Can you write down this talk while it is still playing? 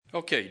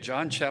Okay,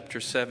 John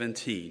chapter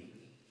 17.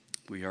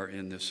 We are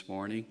in this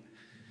morning.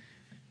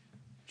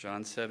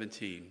 John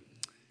 17.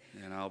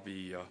 And I'll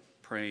be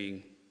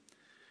praying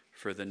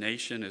for the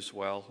nation as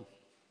well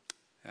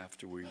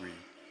after we read.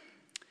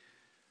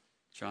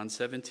 John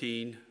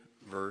 17,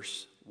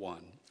 verse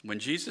 1. When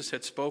Jesus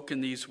had spoken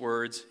these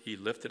words, he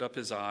lifted up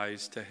his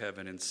eyes to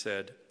heaven and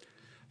said,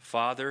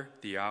 Father,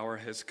 the hour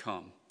has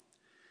come.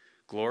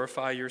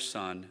 Glorify your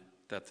Son,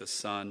 that the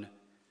Son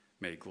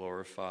may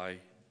glorify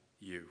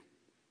you.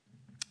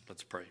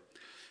 Let's pray.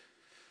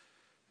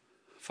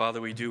 Father,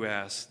 we do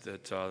ask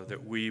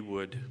that we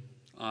would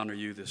honor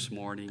you this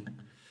morning.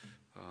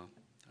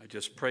 I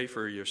just pray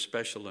for your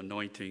special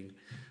anointing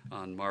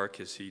on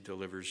Mark as he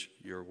delivers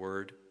your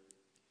word.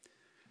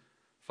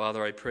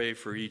 Father, I pray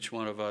for each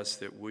one of us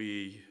that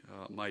we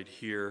might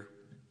hear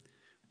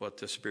what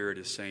the Spirit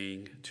is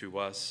saying to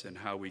us and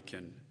how we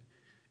can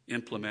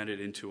implement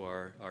it into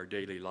our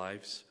daily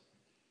lives.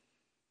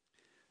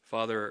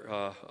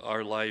 Father,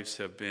 our lives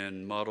have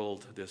been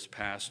muddled this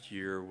past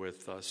year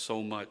with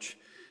so much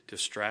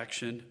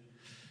distraction,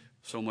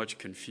 so much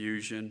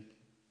confusion,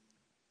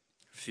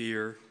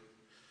 fear,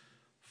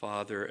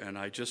 Father, and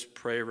I just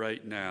pray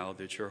right now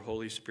that your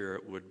Holy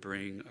Spirit would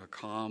bring a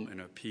calm and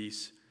a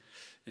peace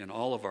in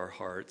all of our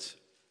hearts,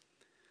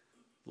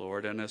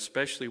 Lord, and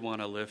especially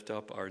want to lift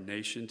up our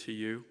nation to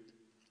you.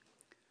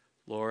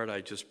 Lord,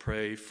 I just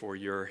pray for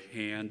your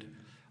hand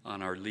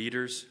on our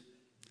leaders.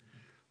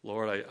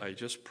 Lord, I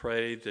just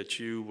pray that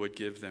you would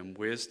give them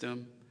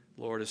wisdom,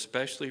 Lord,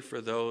 especially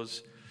for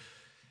those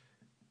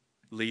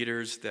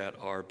leaders that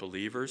are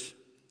believers.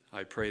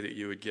 I pray that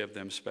you would give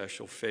them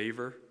special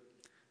favor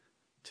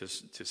to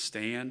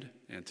stand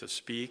and to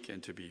speak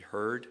and to be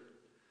heard.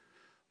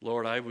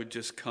 Lord, I would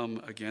just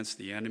come against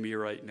the enemy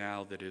right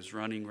now that is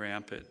running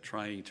rampant,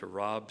 trying to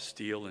rob,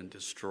 steal, and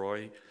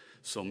destroy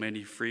so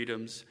many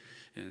freedoms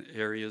in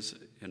areas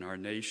in our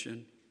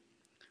nation.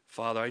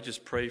 Father, I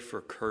just pray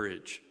for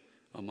courage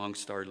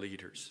amongst our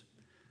leaders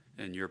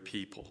and your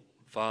people.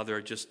 Father,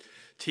 just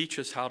teach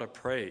us how to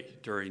pray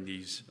during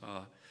these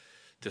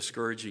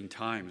discouraging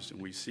times,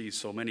 and we see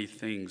so many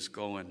things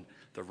going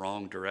the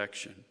wrong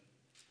direction.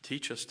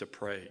 Teach us to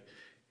pray.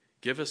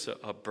 Give us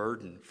a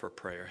burden for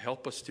prayer.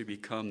 Help us to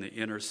become the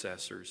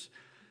intercessors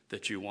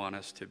that you want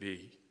us to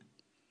be.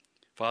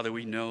 Father,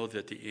 we know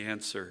that the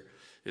answer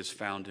is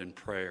found in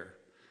prayer,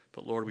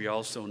 but Lord, we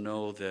also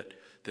know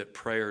that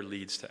prayer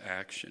leads to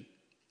action.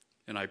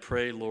 And I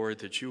pray, Lord,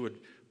 that you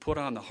would put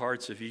on the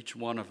hearts of each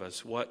one of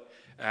us what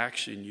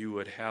action you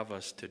would have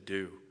us to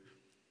do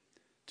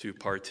to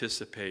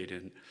participate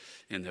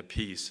in the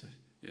peace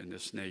in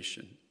this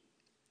nation.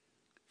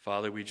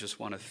 Father, we just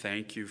want to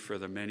thank you for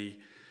the many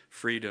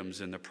freedoms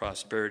and the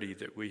prosperity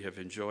that we have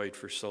enjoyed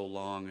for so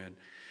long.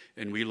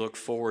 And we look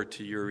forward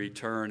to your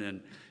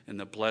return and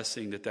the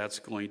blessing that that's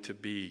going to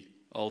be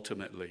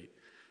ultimately.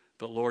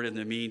 But Lord, in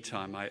the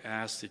meantime, I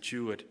ask that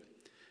you would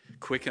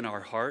quicken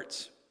our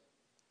hearts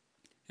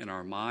in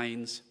our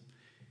minds.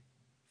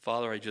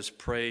 Father, I just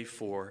pray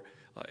for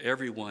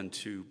everyone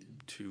to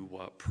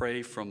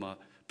pray from a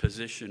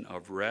position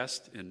of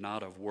rest and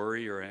not of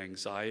worry or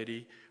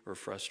anxiety or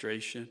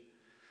frustration.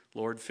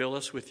 Lord, fill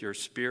us with your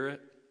Spirit,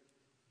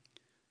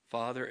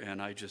 Father,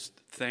 and I just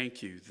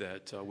thank you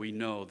that we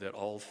know that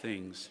all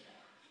things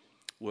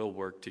will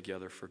work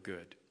together for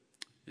good.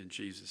 In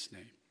Jesus'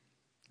 name,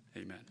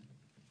 amen.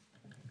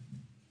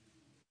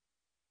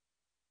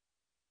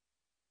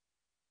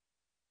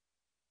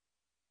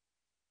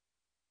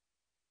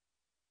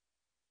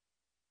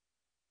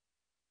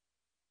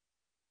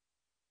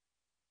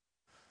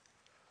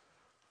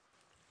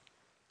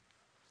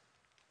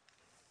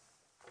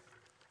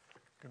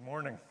 Good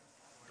morning.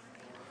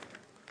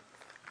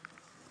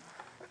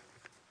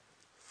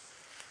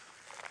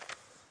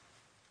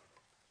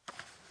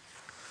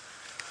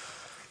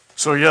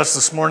 So yes,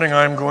 this morning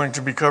I'm going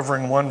to be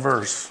covering one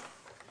verse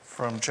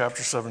from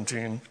chapter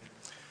 17.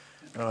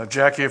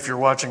 Jackie, if you're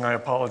watching, I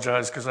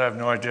apologize because I have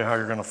no idea how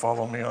you're going to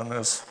follow me on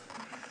this.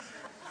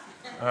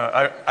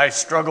 I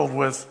struggled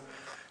with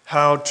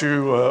how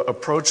to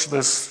approach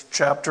this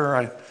chapter.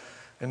 I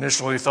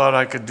initially thought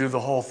I could do the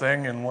whole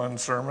thing in one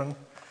sermon.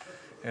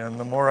 And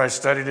the more I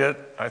studied it,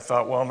 I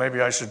thought, well,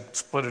 maybe I should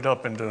split it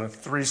up into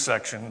 3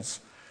 sections.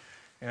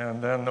 And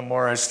then the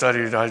more I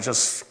studied, I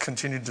just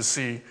continued to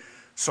see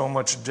so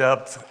much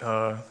depth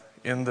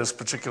in this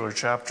particular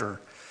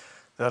chapter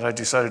that I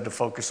decided to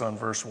focus on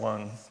verse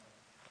 1.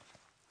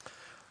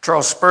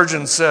 Charles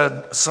Spurgeon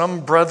said,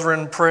 "Some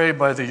brethren pray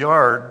by the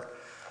yard,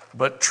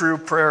 but true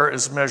prayer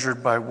is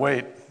measured by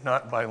weight,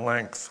 not by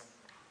length."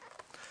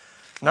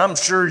 Now I'm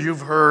sure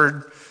you've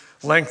heard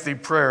lengthy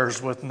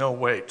prayers with no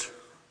weight.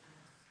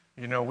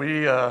 You know,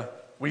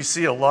 we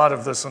see a lot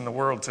of this in the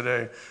world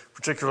today,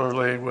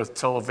 particularly with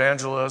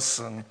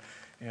televangelists and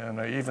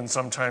even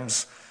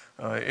sometimes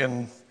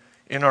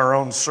in our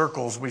own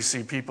circles, we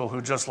see people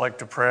who just like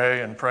to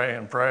pray and pray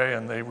and pray,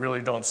 and they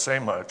really don't say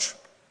much.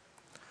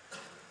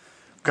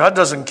 God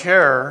doesn't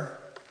care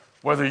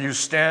whether you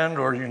stand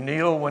or you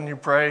kneel when you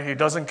pray. He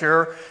doesn't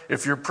care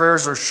if your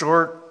prayers are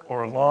short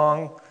or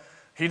long.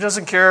 He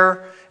doesn't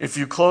care if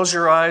you close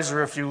your eyes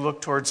or if you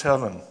look towards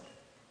heaven.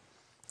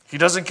 He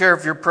doesn't care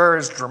if your prayer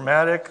is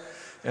dramatic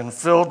and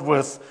filled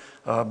with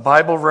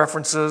Bible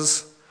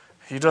references.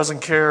 He doesn't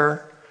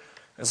care,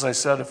 as I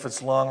said, if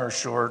it's long or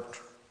short.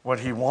 What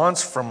he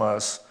wants from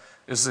us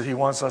is that he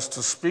wants us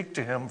to speak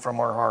to him from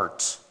our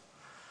hearts.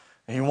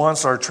 He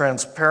wants our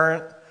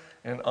transparent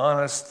and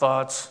honest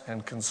thoughts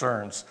and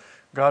concerns.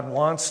 God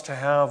wants to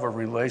have a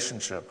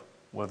relationship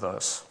with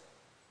us.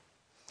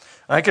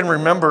 I can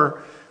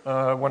remember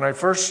when I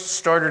first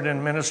started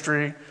in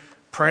ministry,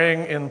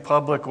 praying in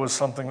public was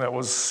something that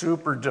was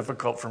super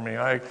difficult for me.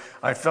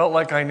 I felt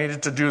like I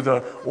needed to do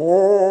the,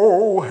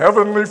 "Oh,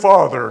 Heavenly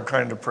Father"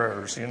 kind of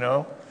prayers, you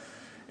know?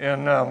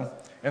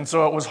 And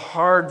so it was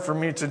hard for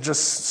me to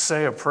just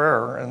say a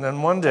prayer. And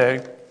then one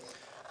day,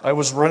 I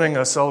was running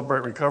a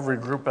Celebrate Recovery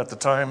group at the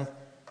time.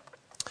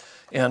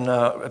 And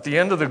at the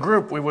end of the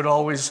group, we would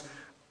always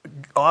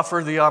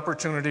offer the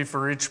opportunity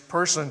for each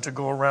person to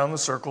go around the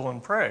circle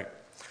and pray.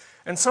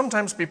 And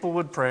sometimes people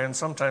would pray, and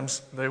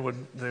sometimes they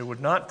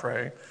would not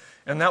pray,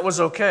 and that was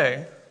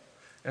okay.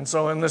 And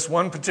so in this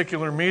one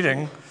particular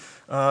meeting,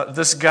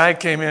 this guy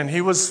came in.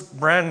 He was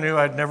brand new.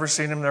 I'd never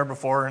seen him there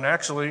before, and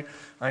actually,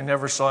 I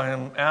never saw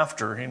him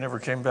after. He never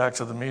came back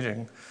to the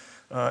meeting.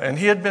 And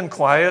he had been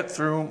quiet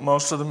through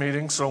most of the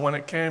meeting, so when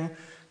it came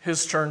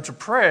his turn to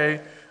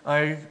pray,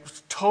 I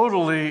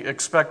totally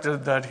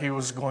expected that he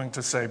was going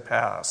to say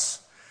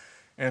pass.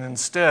 And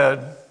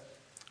instead,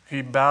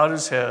 he bowed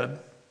his head,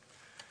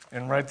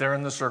 and right there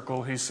in the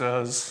circle, he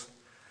says,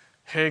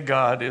 "Hey,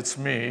 God, it's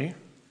me.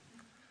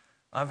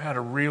 I've had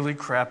a really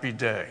crappy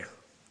day."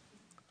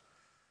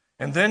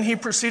 And then he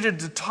proceeded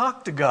to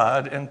talk to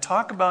God and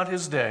talk about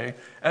his day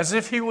as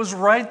if he was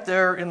right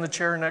there in the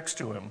chair next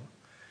to him.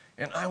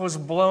 And I was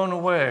blown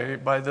away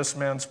by this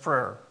man's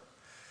prayer.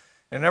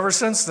 And ever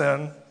since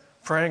then,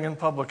 praying in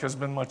public has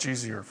been much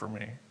easier for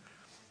me.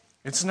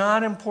 It's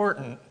not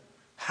important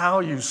how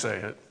you say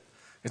it.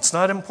 It's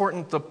not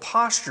important the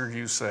posture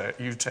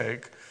you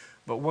take.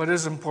 But what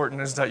is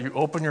important is that you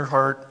open your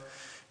heart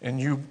and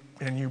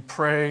you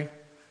pray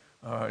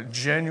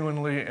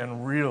genuinely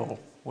and real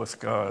with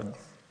God.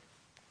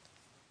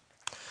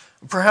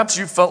 Perhaps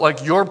you felt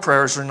like your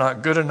prayers are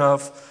not good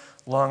enough,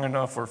 long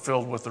enough, or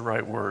filled with the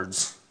right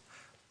words.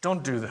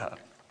 Don't do that.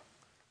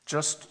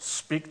 Just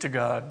speak to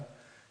God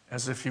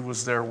as if he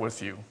was there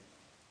with you.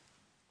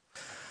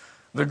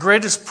 The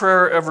greatest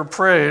prayer ever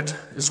prayed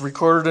is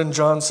recorded in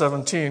John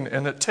 17,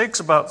 and it takes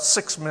about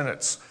 6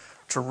 minutes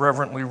to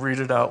reverently read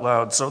it out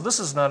loud. So this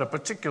is not a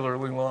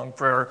particularly long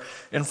prayer.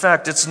 In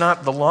fact, it's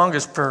not the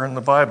longest prayer in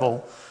the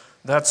Bible.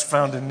 That's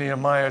found in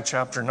Nehemiah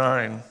chapter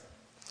 9.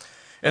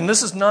 And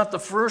this is not the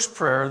first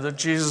prayer that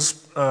Jesus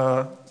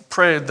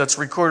prayed that's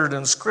recorded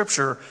in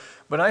Scripture,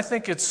 but I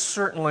think it's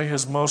certainly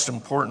his most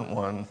important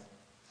one.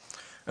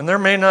 And there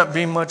may not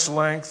be much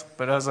length,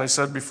 but as I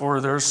said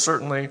before, there's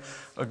certainly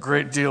a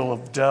great deal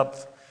of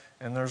depth,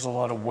 and there's a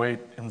lot of weight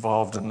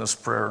involved in this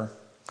prayer.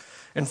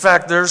 In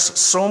fact, there's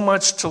so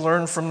much to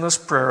learn from this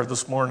prayer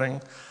this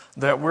morning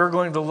that we're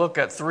going to look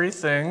at 3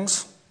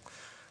 things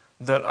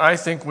that I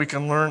think we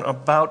can learn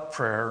about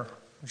prayer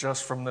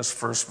just from this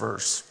first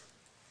verse.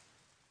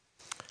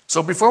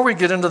 So before we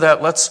get into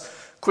that, let's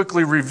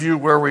quickly review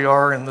where we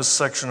are in this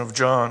section of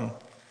John.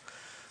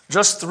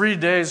 Just 3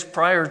 days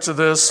prior to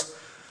this,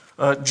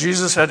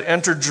 Jesus had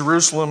entered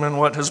Jerusalem in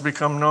what has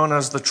become known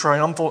as the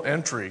triumphal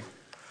entry.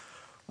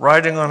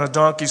 Riding on a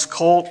donkey's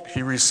colt,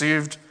 he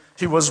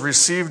was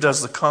received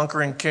as the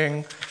conquering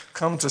king,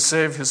 come to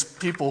save his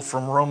people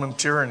from Roman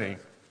tyranny.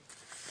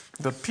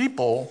 The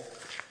people,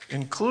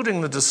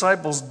 including the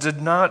disciples,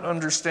 did not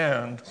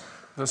understand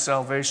the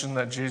salvation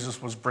that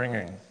Jesus was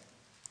bringing.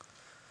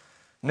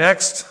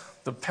 Next,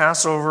 the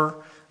Passover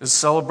is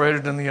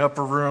celebrated in the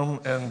upper room,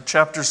 and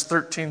chapters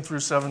 13 through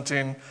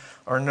 17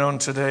 are known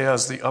today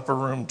as the upper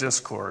room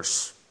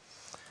discourse.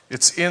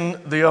 It's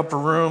in the upper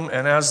room,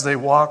 and as they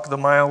walk the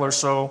mile or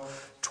so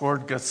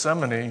toward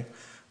Gethsemane,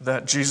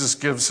 that Jesus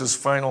gives his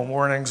final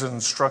warnings and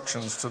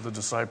instructions to the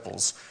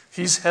disciples.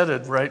 He's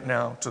headed right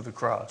now to the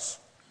cross.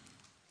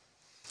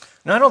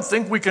 Now, I don't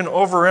think we can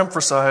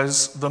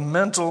overemphasize the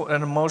mental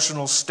and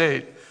emotional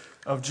state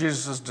of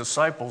Jesus'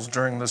 disciples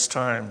during this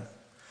time.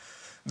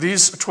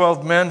 These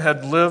 12 men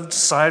had lived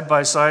side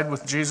by side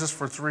with Jesus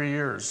for 3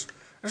 years.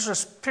 Let's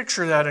just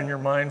picture that in your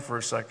mind for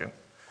a second.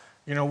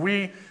 You know,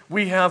 we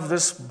have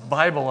this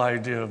Bible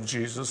idea of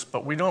Jesus,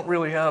 but we don't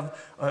really have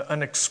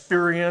an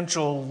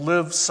experiential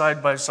live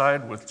side by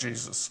side with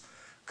Jesus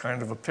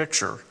kind of a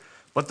picture.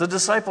 But the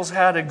disciples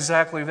had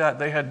exactly that.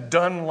 They had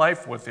done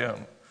life with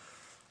him.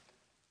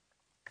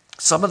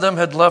 Some of them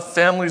had left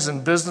families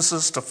and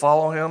businesses to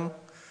follow him.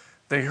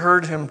 They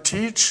heard him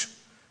teach,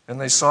 and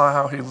they saw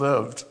how he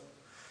lived.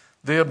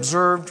 They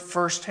observed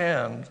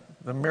firsthand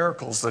the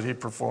miracles that he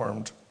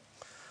performed.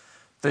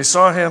 They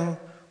saw him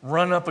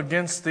run up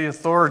against the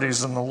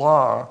authorities and the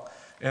law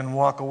and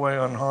walk away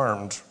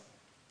unharmed.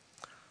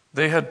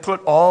 They had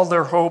put all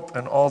their hope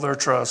and all their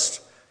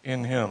trust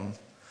in him.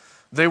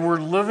 They were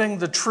living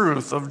the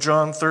truth of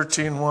John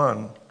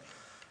 13:1.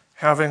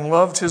 Having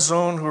loved his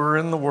own who are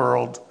in the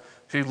world,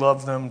 he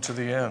loved them to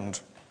the end.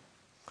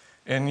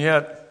 And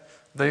yet,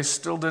 they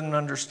still didn't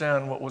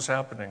understand what was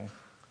happening.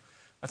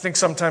 I think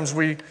sometimes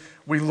we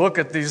look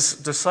at these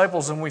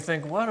disciples and we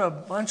think, what a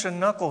bunch of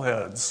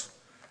knuckleheads.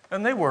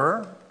 And they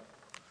were.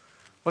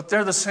 But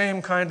they're the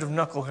same kind of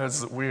knuckleheads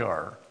that we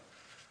are.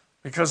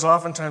 Because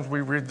oftentimes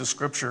we read the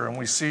scripture and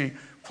we see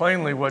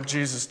plainly what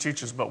Jesus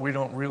teaches, but we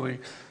don't really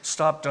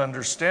stop to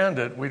understand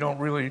it. We don't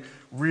really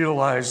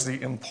realize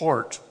the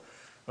import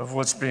of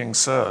what's being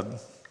said.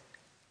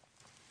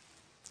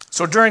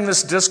 So during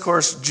this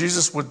discourse,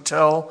 Jesus would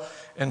tell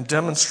and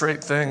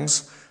demonstrate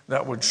things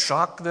that would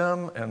shock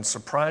them and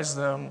surprise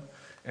them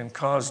and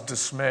cause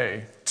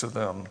dismay to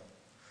them.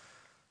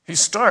 He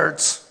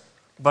starts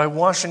by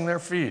washing their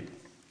feet.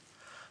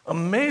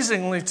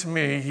 Amazingly to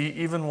me, he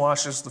even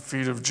washes the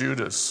feet of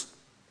Judas.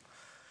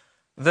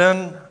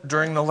 Then,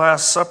 during the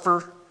Last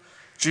Supper,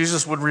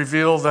 Jesus would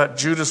reveal that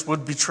Judas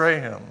would betray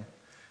him,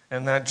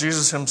 and that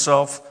Jesus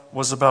himself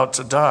was about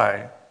to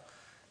die,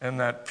 and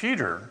that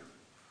Peter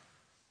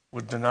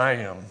would deny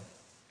him.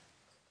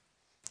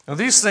 Now,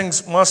 these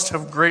things must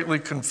have greatly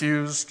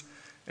confused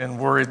and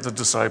worried the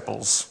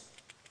disciples.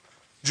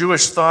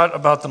 Jewish thought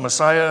about the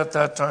Messiah at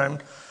that time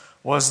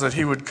was that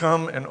he would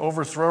come and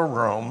overthrow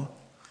Rome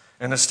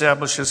and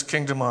establish his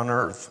kingdom on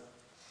earth.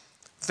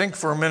 Think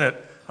for a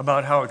minute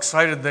about how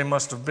excited they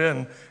must have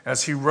been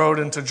as he rode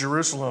into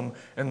Jerusalem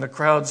and the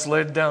crowds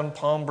laid down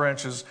palm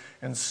branches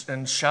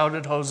and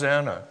shouted,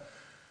 Hosanna.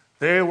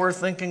 They were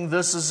thinking,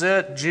 this is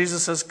it.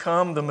 Jesus has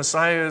come. The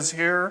Messiah is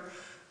here.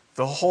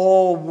 The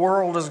whole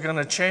world is going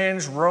to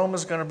change. Rome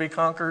is going to be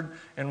conquered,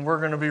 and we're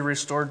going to be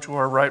restored to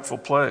our rightful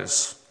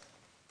place.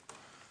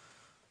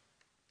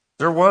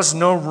 There was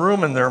no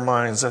room in their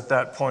minds at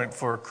that point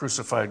for a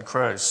crucified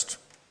Christ.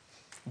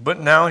 But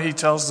now he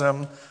tells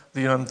them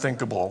the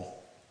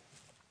unthinkable.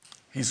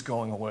 He's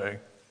going away.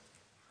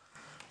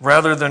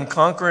 Rather than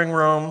conquering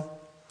Rome,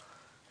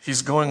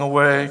 he's going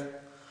away.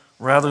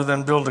 Rather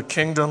than build a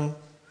kingdom,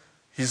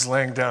 he's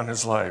laying down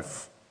his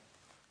life.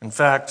 In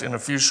fact, in a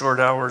few short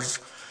hours,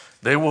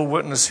 they will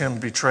witness him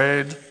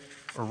betrayed,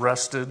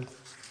 arrested,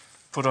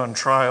 put on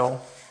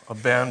trial,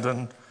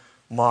 abandoned,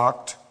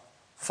 mocked,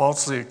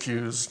 falsely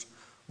accused,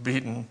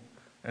 beaten,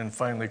 and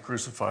finally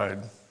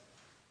crucified.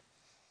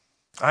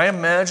 I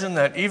imagine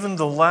that even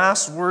the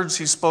last words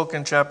he spoke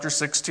in chapter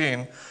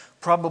 16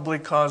 probably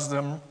caused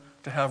them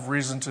to have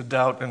reason to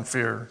doubt and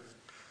fear.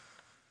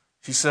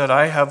 He said,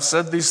 I have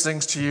said these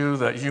things to you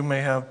that you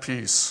may have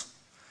peace.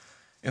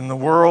 In the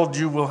world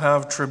you will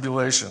have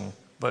tribulation,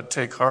 but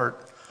take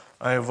heart,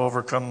 I have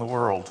overcome the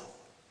world.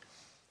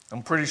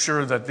 I'm pretty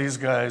sure that these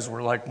guys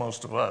were like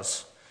most of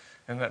us,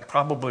 and that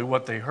probably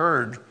what they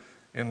heard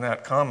in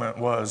that comment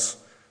was,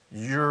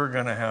 you're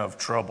going to have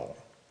trouble.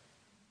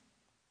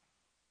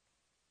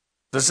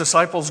 The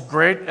disciples'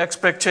 great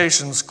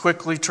expectations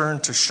quickly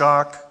turned to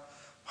shock,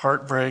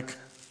 heartbreak,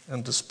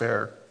 and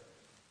despair.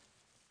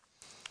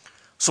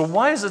 So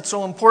why is it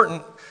so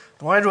important?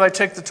 Why do I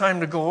take the time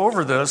to go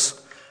over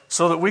this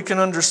so that we can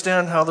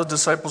understand how the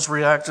disciples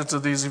reacted to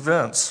these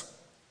events?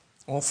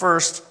 Well,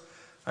 first,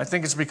 I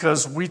think it's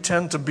because we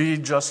tend to be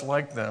just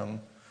like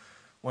them.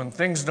 When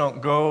things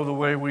don't go the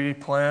way we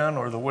plan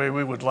or the way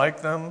we would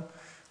like them,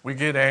 we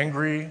get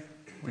angry,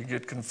 we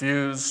get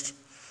confused,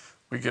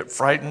 we get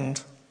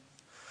frightened.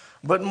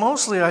 But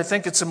mostly I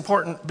think it's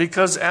important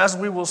because as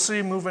we will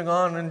see moving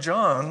on in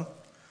John,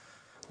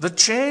 the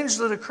change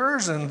that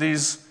occurs in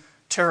these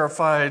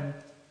terrified,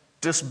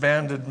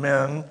 disbanded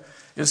men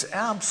is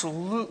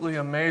absolutely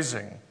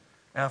amazing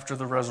after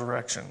the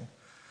resurrection.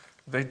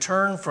 They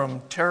turn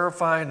from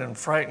terrified and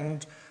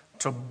frightened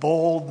to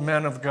bold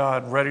men of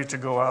God ready to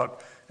go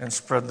out and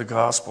spread the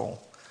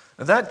gospel.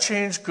 Now, that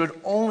change could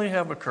only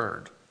have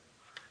occurred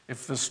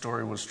if this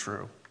story was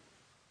true.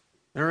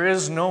 There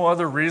is no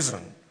other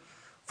reason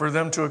for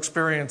them to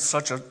experience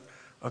such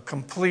a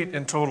complete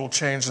and total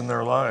change in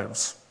their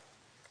lives.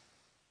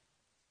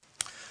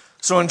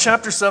 So in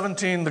chapter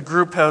 17, the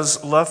group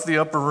has left the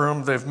upper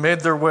room. They've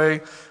made their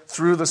way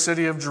through the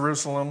city of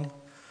Jerusalem.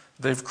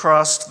 They've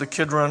crossed the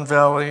Kidron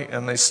Valley,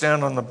 and they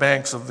stand on the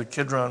banks of the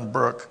Kidron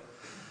Brook.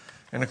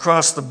 And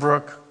across the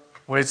brook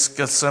waits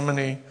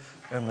Gethsemane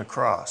and the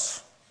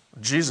cross.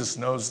 Jesus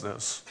knows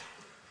this.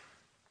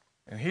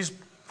 And he's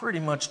pretty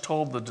much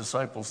told the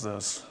disciples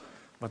this,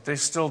 but they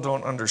still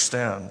don't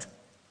understand.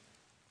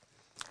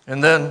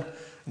 And then,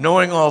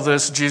 knowing all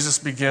this, Jesus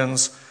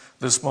begins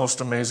this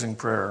most amazing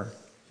prayer.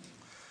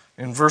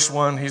 In verse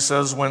 1, he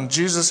says, when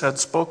Jesus had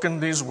spoken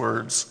these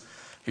words,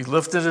 he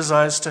lifted his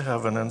eyes to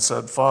heaven and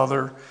said,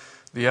 Father,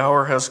 the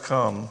hour has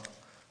come.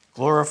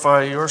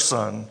 Glorify your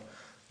Son,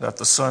 that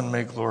the Son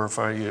may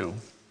glorify you.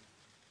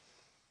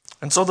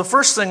 And so the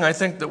first thing I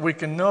think that we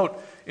can note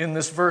in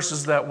this verse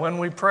is that when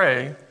we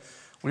pray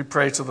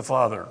to the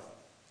Father.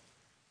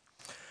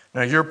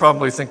 Now you're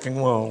probably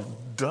thinking, well,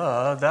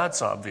 duh,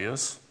 that's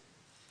obvious.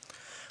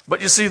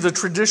 But you see, the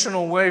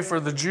traditional way for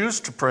the Jews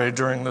to pray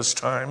during this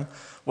time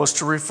was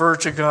to refer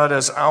to God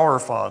as our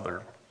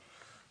Father.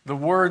 The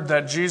word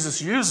that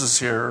Jesus uses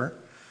here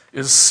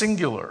is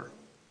singular.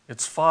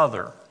 It's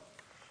Father,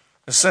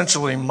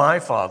 essentially my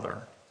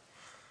Father.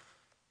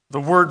 The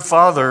word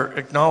Father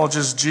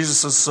acknowledges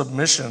Jesus'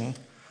 submission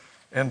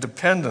and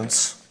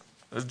dependence,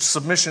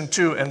 submission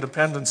to and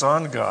dependence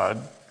on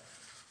God,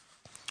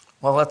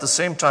 while at the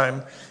same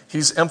time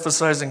he's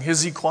emphasizing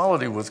his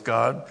equality with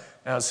God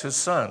as his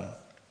Son.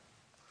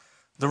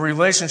 The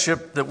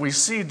relationship that we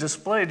see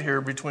displayed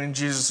here between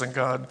Jesus and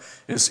God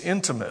is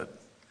intimate,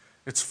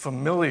 it's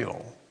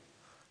familial,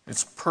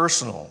 it's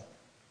personal.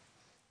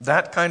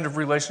 That kind of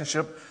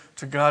relationship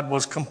to God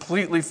was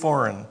completely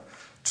foreign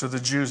to the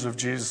Jews of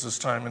Jesus'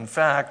 time. In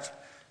fact,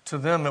 to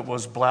them it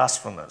was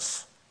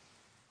blasphemous.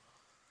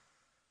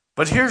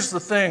 But here's the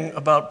thing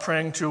about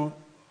praying to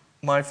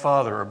my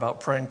Father, about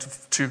praying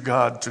to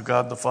God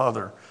the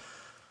Father.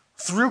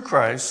 Through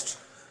Christ,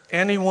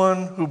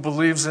 anyone who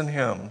believes in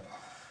him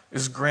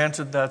is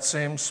granted that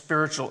same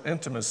spiritual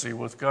intimacy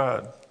with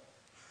God.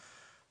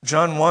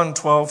 John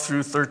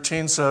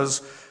 1:12-13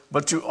 says,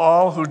 "But to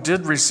all who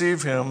did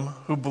receive him,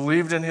 who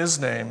believed in his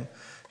name,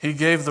 he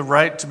gave the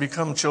right to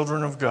become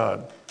children of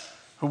God,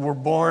 who were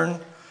born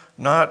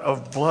not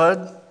of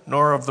blood,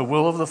 nor of the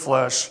will of the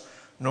flesh,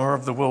 nor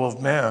of the will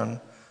of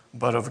man,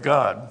 but of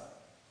God."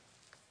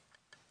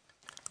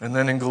 And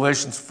then in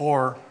Galatians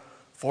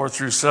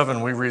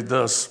 4:4-7, we read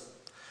this,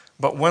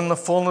 "But when the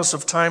fullness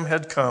of time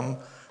had come,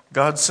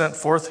 God sent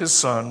forth his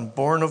Son,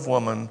 born of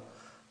woman,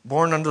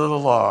 born under the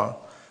law,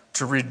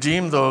 to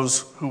redeem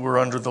those who were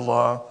under the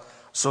law,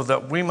 so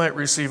that we might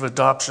receive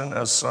adoption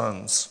as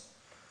sons.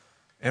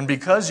 And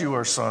because you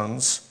are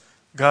sons,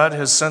 God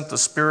has sent the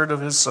Spirit of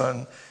his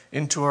Son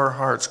into our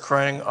hearts,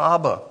 crying,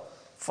 'Abba,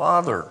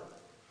 Father.'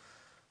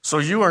 So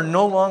you are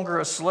no longer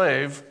a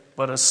slave,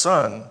 but a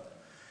son,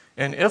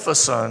 and if a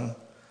son,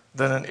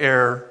 then an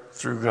heir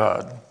through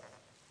God."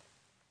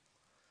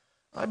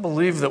 I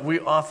believe that we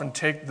often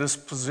take this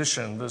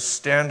position, this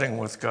standing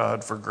with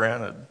God, for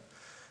granted.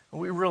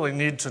 We really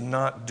need to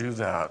not do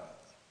that.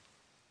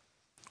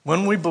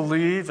 When we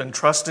believe and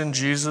trust in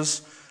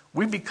Jesus,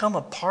 we become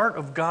a part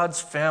of God's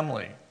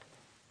family.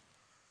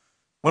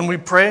 When we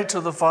pray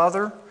to the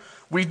Father,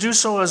 we do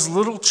so as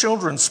little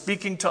children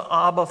speaking to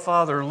Abba,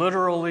 Father,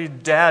 literally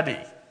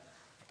Daddy.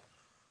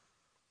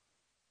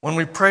 When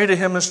we pray to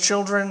him as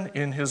children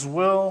in his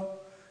will,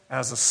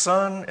 as a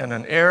son and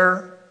an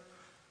heir,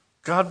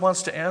 God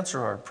wants to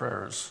answer our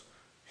prayers.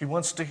 He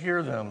wants to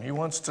hear them. He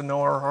wants to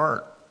know our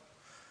heart.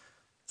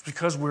 It's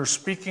because we're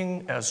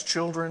speaking as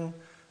children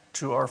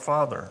to our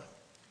Father.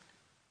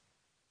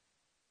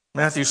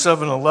 Matthew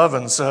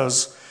 7:11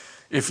 says,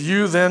 "If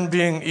you then,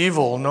 being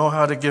evil, know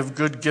how to give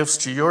good gifts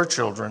to your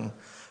children,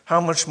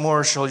 how much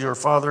more shall your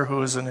Father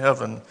who is in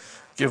heaven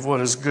give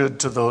what is good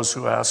to those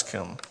who ask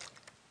him?"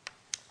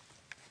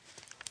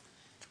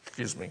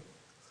 Excuse me.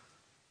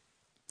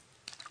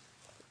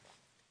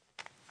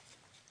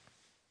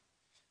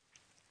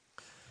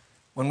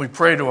 When we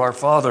pray to our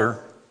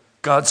Father,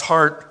 God's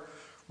heart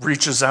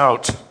reaches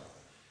out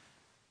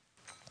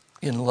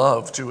in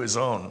love to his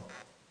own.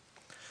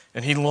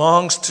 And he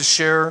longs to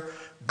share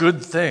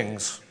good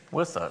things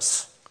with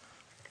us.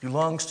 He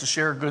longs to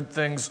share good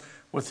things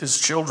with his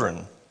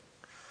children.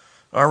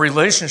 Our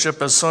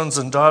relationship as sons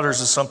and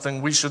daughters is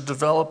something we should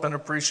develop and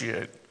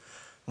appreciate,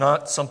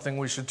 not something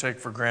we should take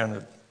for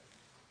granted.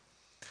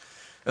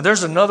 And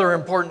there's another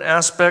important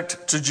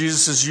aspect to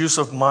Jesus' use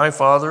of "my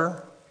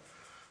Father."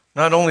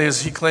 Not only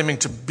is he claiming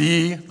to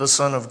be the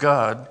Son of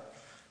God,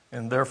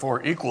 and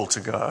therefore equal to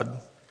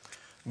God,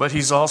 but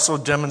he's also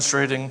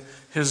demonstrating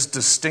his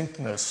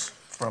distinctness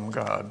from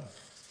God.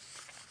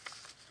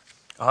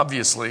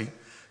 Obviously,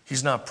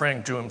 he's not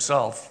praying to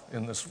himself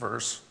in this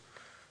verse.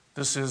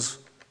 This is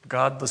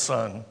God the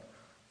Son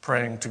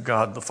praying to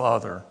God the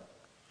Father.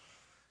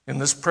 In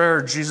this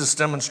prayer, Jesus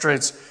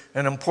demonstrates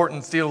an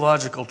important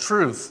theological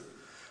truth,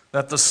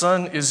 that the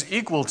Son is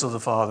equal to the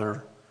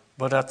Father,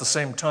 but at the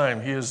same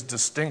time, he is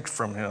distinct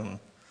from him.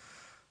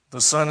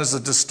 The Son is a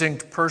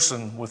distinct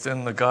person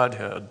within the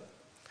Godhead.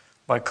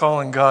 By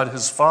calling God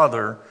his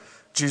Father,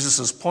 Jesus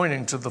is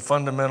pointing to the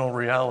fundamental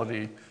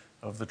reality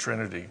of the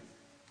Trinity.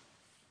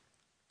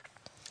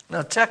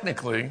 Now,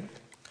 technically,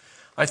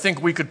 I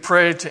think we could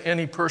pray to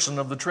any person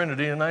of the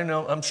Trinity, and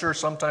I'm sure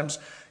sometimes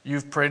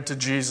you've prayed to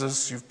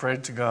Jesus, you've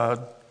prayed to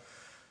God.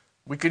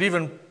 We could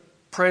even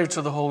pray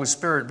to the Holy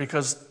Spirit,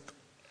 because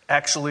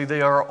actually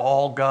they are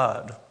all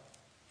God.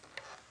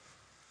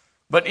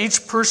 But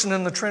each person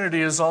in the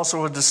Trinity is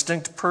also a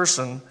distinct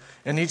person,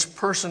 and each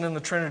person in the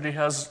Trinity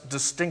has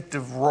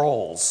distinctive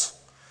roles.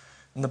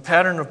 And the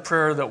pattern of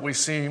prayer that we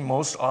see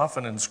most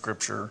often in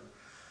Scripture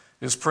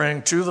is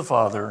praying to the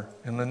Father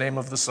in the name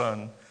of the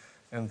Son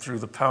and through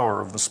the power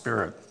of the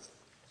Spirit.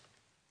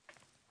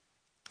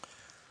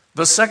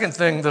 The second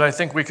thing that I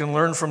think we can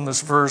learn from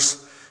this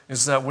verse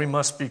is that we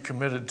must be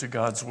committed to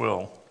God's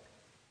will.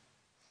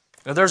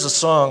 Now, there's a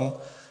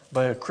song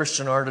by a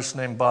Christian artist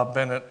named Bob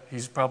Bennett.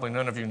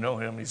 None of you know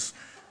him. He's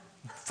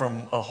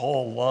from a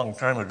whole long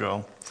time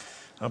ago.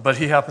 But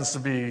he happens to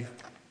be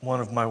one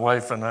of my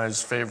wife and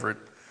I's favorite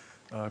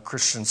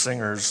Christian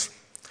singers.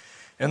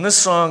 And this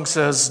song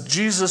says,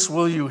 Jesus,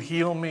 will you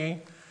heal me?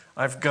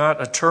 I've got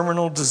a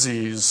terminal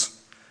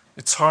disease.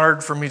 It's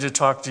hard for me to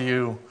talk to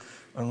you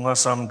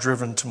unless I'm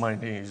driven to my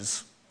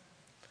knees.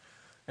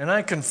 And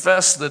I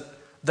confess that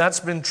that's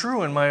been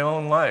true in my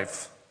own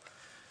life.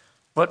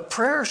 But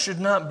prayer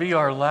should not be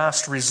our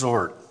last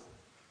resort,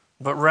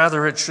 but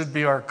rather it should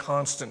be our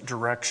constant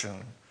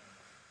direction.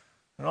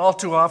 And all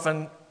too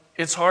often,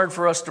 it's hard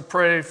for us to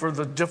pray for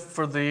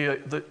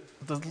the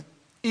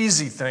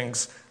easy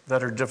things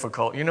that are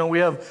difficult. You know, we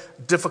have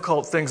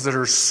difficult things that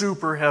are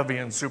super heavy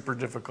and super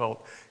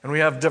difficult. And we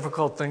have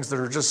difficult things that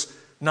are just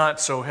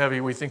not so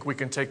heavy. We think we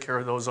can take care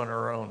of those on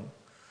our own.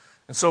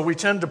 And so we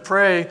tend to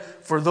pray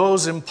for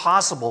those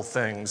impossible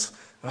things,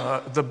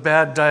 the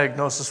bad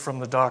diagnosis from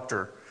the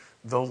doctor,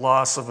 the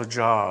loss of a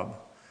job.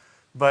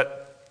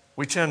 But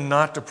we tend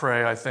not to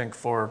pray, I think,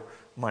 for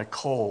my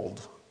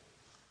cold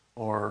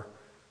or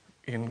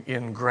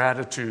in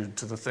gratitude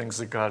to the things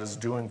that God is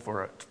doing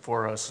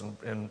for us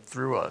and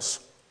through us.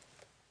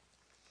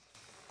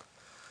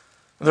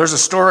 There's a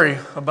story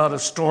about a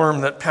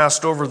storm that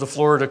passed over the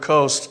Florida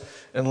coast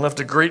and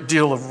left a great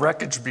deal of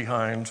wreckage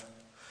behind.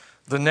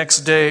 The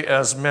next day,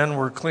 as men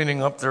were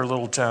cleaning up their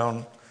little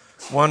town,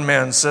 one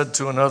man said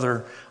to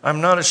another,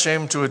 "I'm not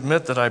ashamed to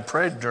admit that I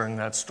prayed during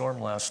that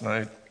storm last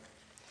night."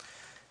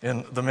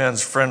 And the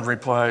man's friend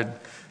replied,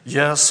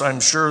 "Yes, I'm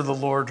sure the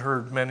Lord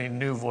heard many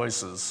new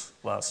voices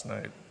last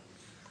night."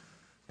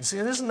 You see,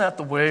 isn't that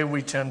the way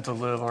we tend to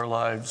live our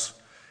lives?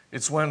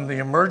 It's when the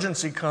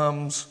emergency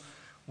comes,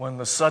 when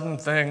the sudden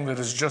thing that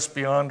is just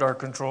beyond our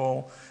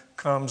control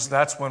comes,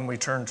 that's when we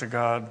turn to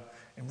God.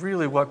 And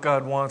really what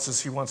God wants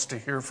is He wants to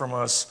hear from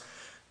us,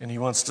 and He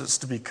wants us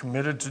to be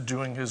committed to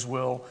doing His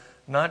will,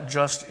 not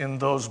just in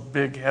those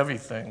big, heavy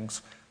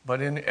things,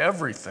 but in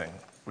everything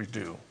we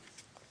do.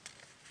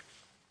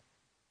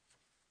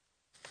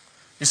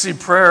 You see,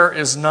 prayer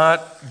is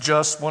not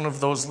just one of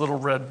those little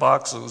red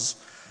boxes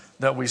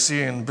that we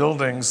see in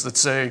buildings that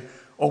say,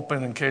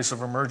 "Open in case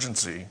of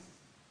emergency."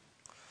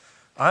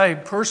 I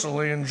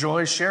personally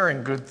enjoy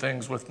sharing good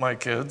things with my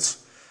kids.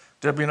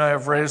 Debbie and I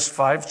have raised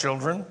 5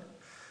 children,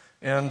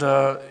 and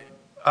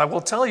I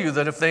will tell you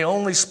that if they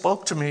only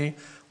spoke to me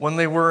when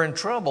they were in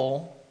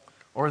trouble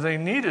or they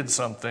needed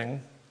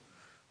something,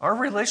 our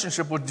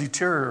relationship would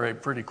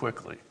deteriorate pretty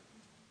quickly.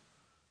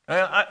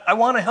 I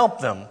want to help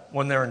them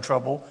when they're in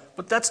trouble,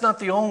 but that's not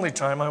the only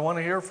time I want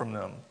to hear from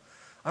them.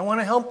 I want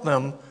to help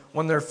them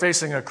when they're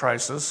facing a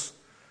crisis,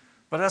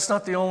 but that's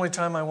not the only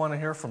time I want to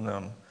hear from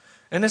them.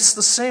 And it's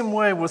the same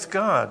way with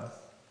God.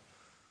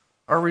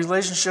 Our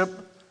relationship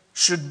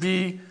should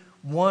be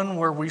one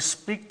where we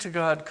speak to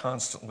God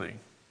constantly.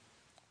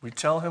 We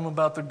tell Him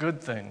about the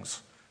good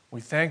things. We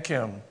thank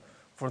Him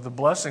for the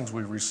blessings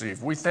we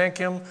receive. We thank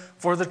Him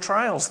for the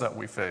trials that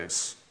we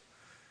face.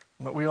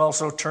 But we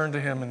also turn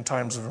to Him in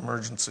times of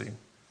emergency.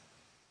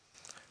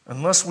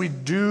 Unless we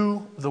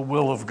do the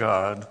will of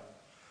God,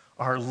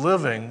 our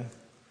living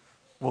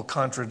will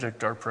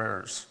contradict our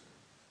prayers.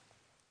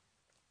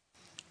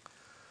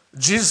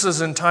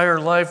 Jesus'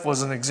 entire life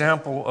was an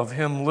example of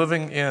Him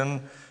living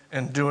in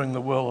and doing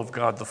the will of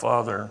God the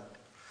Father.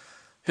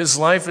 His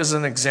life is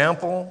an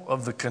example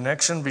of the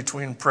connection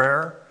between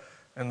prayer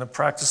and the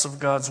practice of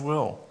God's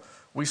will.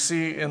 We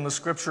see in the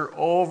Scripture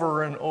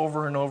over and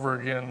over and over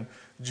again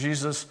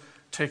Jesus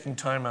taking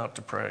time out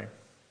to pray.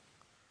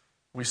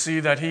 We see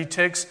that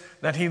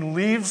He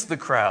leaves the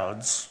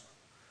crowds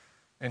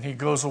and He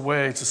goes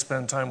away to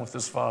spend time with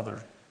His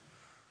Father.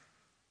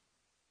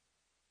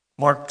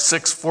 Mark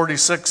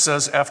 6:46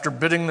 says, after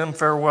bidding them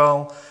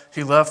farewell,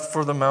 He left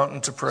for the mountain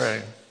to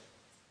pray.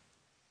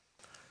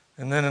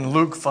 And then in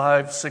Luke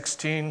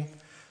 5:16,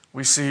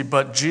 we see,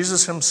 but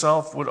Jesus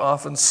Himself would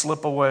often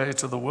slip away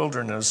to the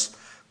wilderness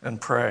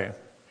and pray.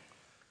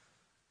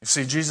 You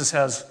see, Jesus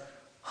has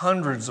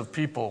hundreds of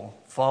people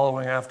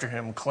following after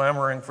Him,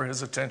 clamoring for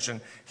His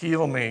attention.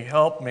 Heal me,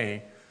 help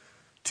me,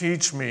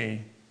 teach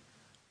me.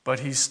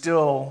 But He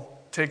still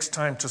takes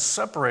time to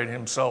separate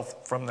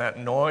Himself from that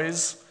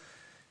noise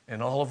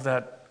and all of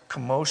that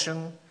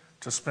commotion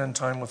to spend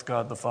time with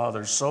God the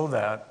Father so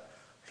that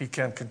He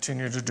can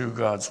continue to do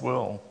God's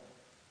will.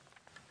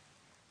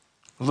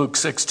 Luke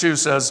 6:2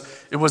 says,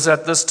 it was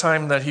at this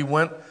time that He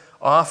went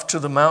off to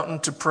the mountain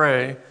to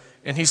pray,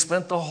 and He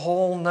spent the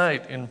whole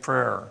night in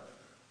prayer.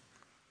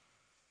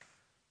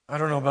 I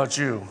don't know about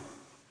you,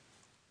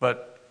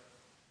 but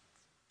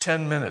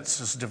 10 minutes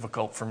is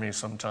difficult for me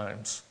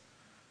sometimes.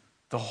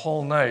 The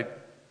whole night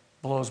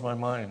blows my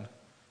mind.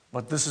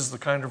 But this is the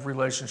kind of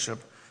relationship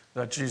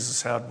that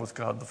Jesus had with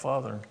God the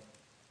Father.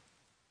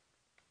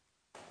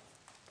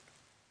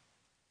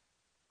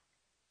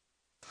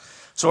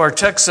 So our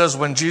text says,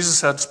 when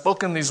Jesus had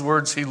spoken these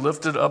words, He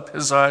lifted up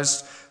His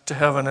eyes to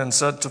heaven and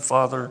said to the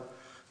Father,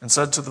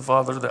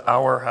 the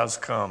hour has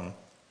come.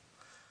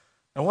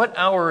 Now, what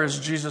hour is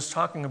Jesus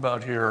talking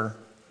about here?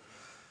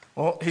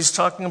 Well, He's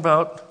talking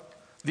about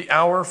the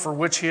hour for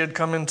which He had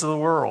come into the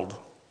world.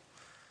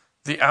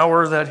 The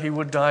hour that He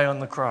would die on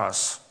the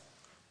cross,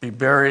 be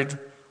buried,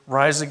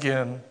 rise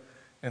again,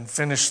 and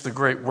finish the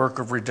great work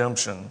of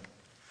redemption.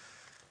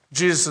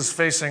 Jesus is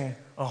facing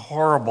a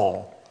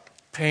horrible,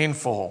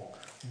 painful,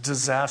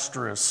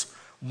 disastrous,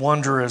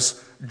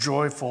 wondrous,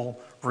 joyful,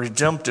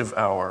 redemptive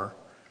hour,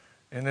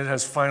 and it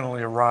has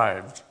finally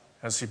arrived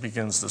as he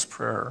begins this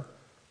prayer.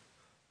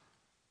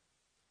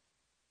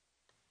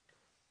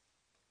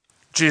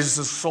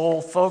 Jesus'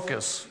 sole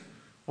focus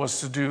was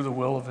to do the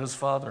will of his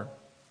Father.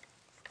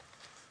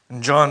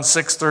 In John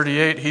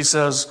 6:38, he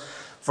says,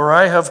 "For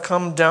I have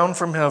come down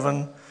from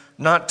heaven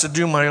not to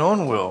do my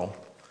own will,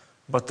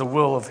 but the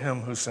will of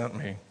him who sent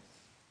me."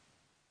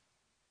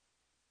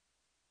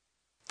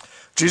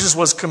 Jesus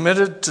was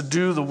committed to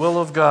do the will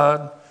of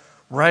God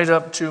right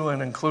up to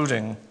and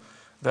including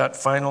that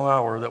final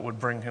hour that would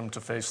bring him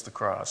to face the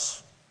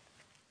cross.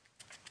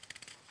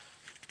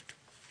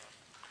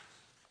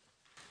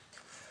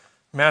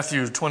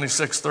 Matthew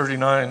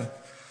 26:39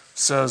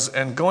 says,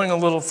 "And going a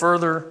little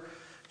further,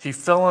 he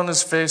fell on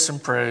his face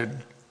and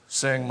prayed,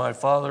 saying, 'My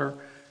Father,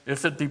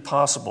 if it be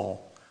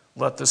possible,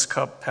 let this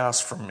cup pass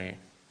from me.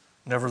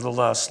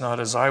 Nevertheless, not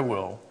as I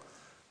will,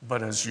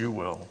 but as you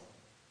will.'"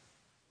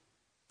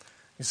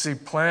 You see,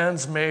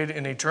 plans made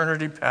in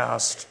eternity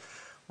past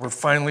were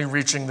finally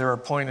reaching their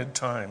appointed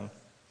time.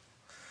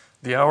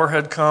 The hour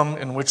had come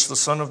in which the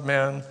Son of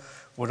Man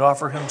would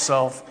offer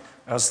himself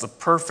as the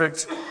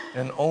perfect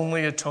and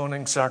only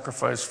atoning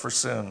sacrifice for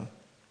sin.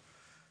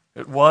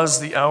 It was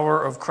the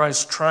hour of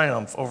Christ's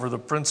triumph over the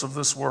prince of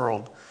this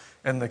world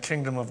and the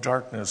kingdom of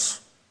darkness,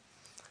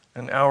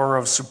 an hour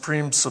of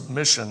supreme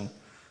submission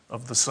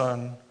of the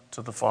Son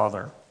to the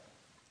Father.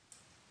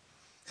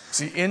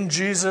 See, in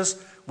Jesus,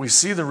 we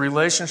see the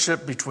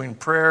relationship between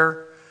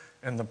prayer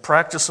and the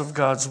practice of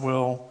God's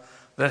will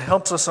that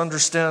helps us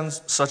understand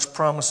such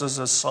promises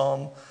as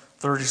Psalm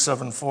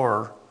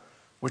 37:4,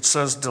 which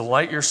says,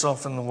 "Delight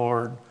yourself in the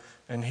Lord,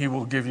 and he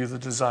will give you the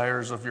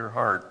desires of your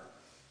heart."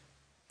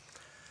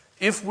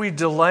 If we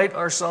delight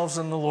ourselves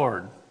in the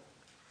Lord,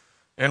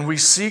 and we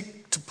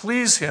seek to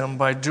please him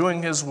by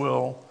doing his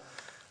will,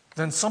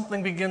 then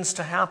something begins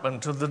to happen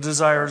to the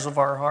desires of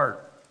our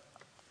heart.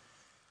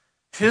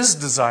 His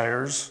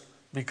desires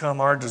become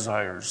our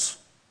desires.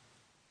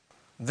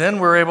 Then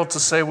we're able to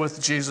say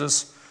with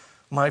Jesus,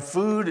 "My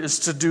food is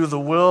to do the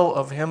will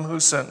of him who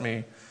sent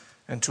me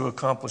and to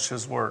accomplish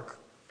his work."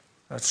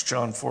 That's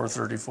John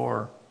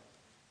 4:34.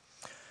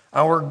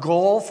 Our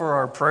goal for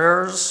our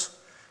prayers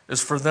is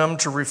for them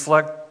to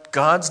reflect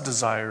God's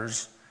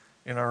desires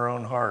in our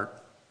own heart.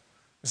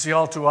 You see,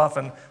 all too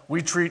often,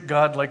 we treat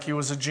God like he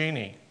was a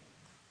genie.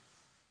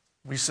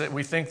 We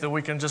think that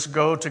we can just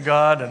go to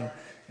God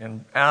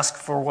and ask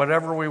for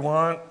whatever we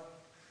want,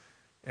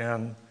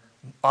 and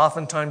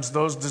oftentimes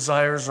those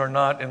desires are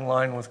not in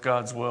line with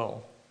God's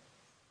will.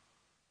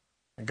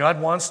 And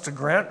God wants to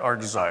grant our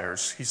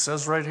desires. He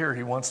says right here,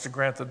 he wants to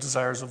grant the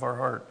desires of our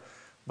heart.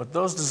 But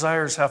those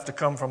desires have to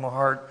come from a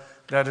heart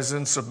that is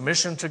in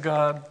submission to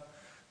God,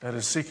 that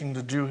is seeking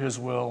to do his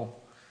will,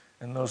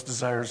 and those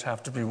desires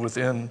have to be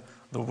within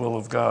the will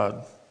of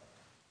God.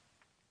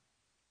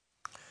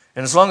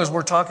 And as long as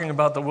we're talking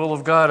about the will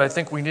of God, I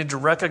think we need to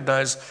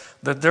recognize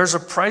that there's a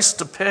price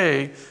to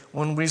pay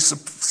when we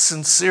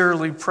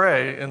sincerely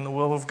pray in the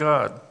will of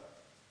God.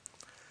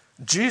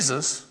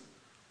 Jesus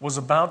was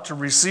about to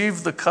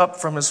receive the cup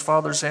from his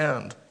Father's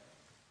hand.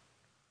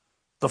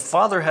 The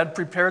Father had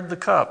prepared the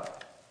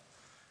cup,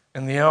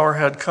 and the hour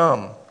had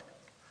come.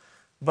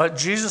 But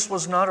Jesus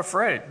was not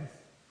afraid.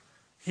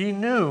 He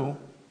knew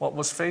what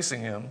was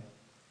facing him.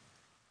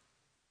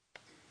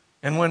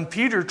 And when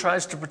Peter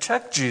tries to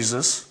protect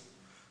Jesus,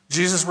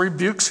 Jesus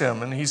rebukes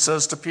him, and he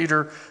says to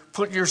Peter,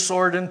 "Put your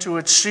sword into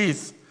its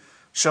sheath.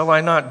 Shall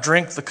I not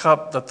drink the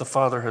cup that the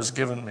Father has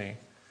given me?"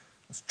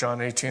 It's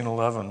John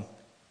 18:11.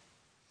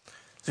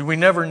 See, we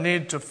never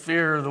need to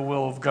fear the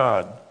will of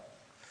God.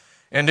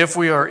 And if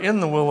we are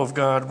in the will of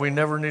God, we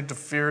never need to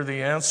fear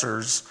the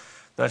answers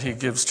that he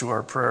gives to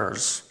our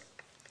prayers.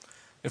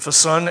 If a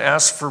son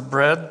asks for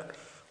bread,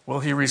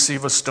 will he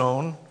receive a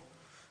stone?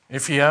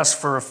 If he asks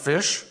for a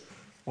fish,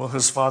 will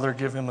his Father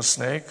give him a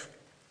snake?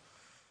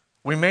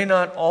 We may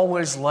not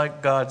always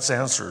like God's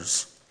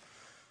answers,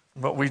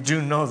 but we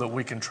do know that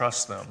we can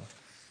trust them.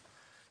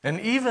 And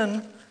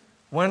even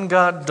when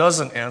God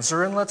doesn't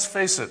answer, and let's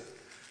face it,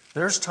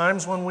 there's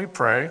times when we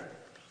pray,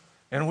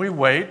 and we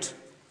wait,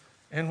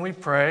 and we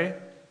pray,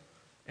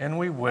 and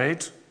we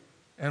wait,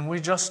 and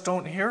we just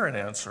don't hear an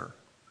answer.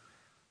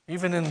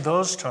 Even in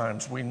those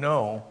times, we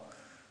know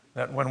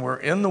that when we're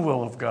in the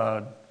will of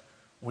God,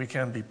 we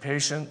can be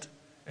patient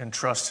and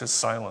trust his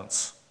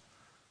silence.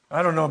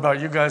 I don't know about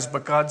you guys,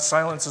 but God's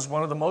silence is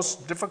one of the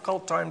most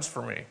difficult times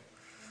for me.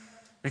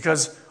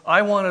 Because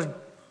I want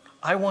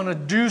to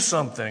do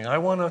something. I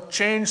want to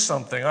change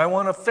something. I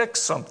want to fix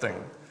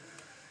something.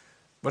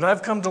 But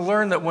I've come to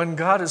learn that when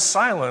God is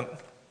silent,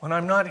 when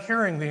I'm not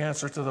hearing the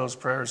answer to those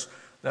prayers,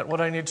 that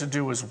what I need to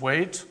do is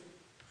wait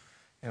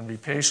and be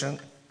patient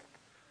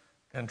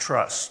and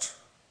trust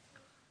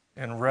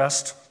and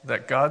rest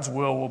that God's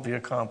will be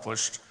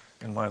accomplished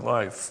in my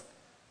life.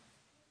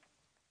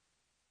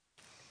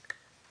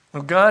 Now,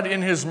 God,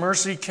 in his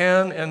mercy,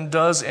 can and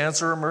does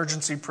answer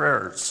emergency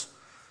prayers.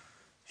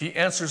 He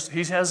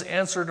has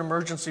answered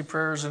emergency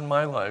prayers in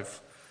my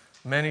life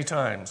many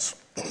times.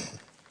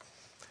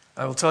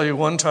 I will tell you,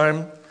 one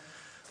time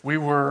we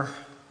were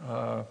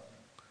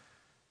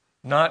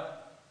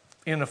not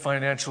in a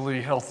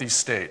financially healthy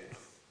state.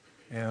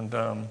 And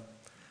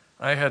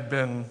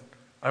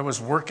I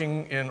was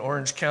working in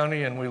Orange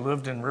County, and we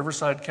lived in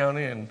Riverside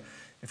County, and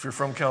if you're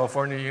from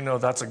California, you know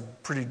that's a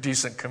pretty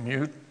decent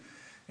commute.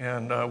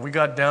 And we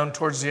got down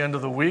towards the end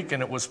of the week,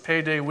 and it was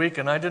payday week,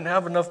 and I didn't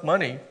have enough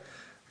money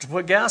to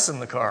put gas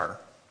in the car.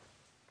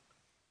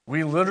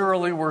 We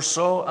literally were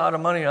so out of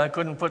money, I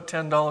couldn't put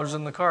 $10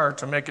 in the car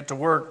to make it to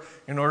work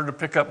in order to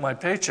pick up my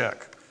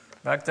paycheck.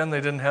 Back then, they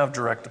didn't have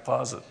direct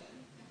deposit.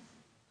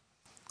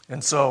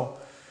 And so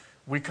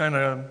we kind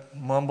of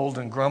mumbled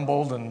and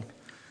grumbled, and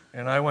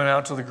I went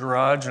out to the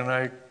garage, and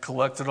I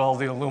collected all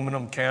the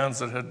aluminum cans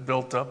that had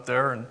built up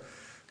there and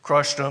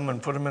crushed them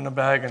and put them in a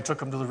bag and took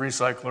them to the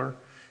recycler.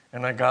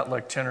 And I got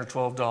like $10 or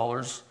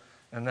 $12,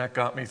 and that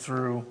got me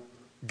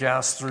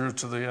gas through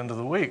to the end of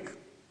the week.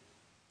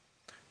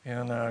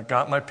 And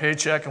got my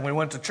paycheck, and we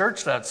went to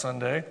church that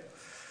Sunday.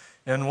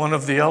 And one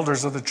of the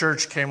elders of the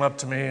church came up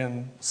to me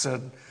and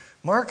said,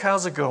 "Mark,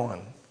 how's it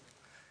going?"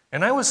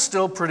 And I was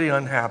still pretty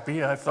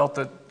unhappy. I felt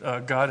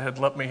that God had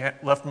left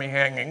me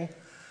hanging.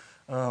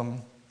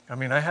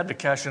 I had to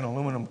cash in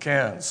aluminum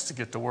cans to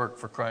get to work,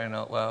 for crying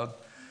out loud.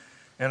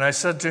 And I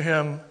said to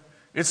him,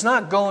 "It's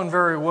not going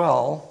very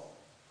well.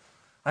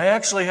 I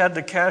actually had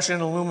to cash in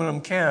aluminum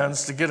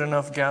cans to get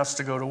enough gas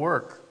to go to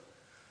work."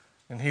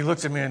 And he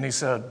looked at me and he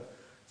said,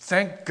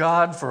 "Thank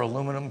God for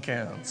aluminum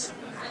cans."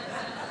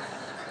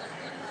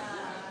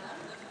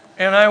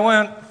 And I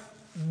went,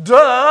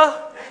 duh,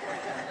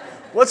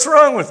 what's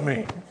wrong with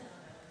me?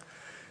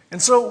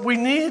 And so we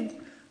need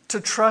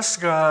to trust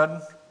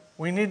God.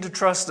 We need to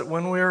trust that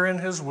when we are in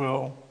His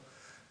will,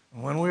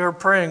 when we are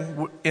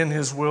praying in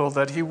His will,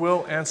 that He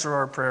will answer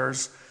our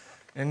prayers.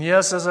 And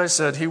yes, as I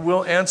said, He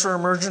will answer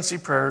emergency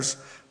prayers,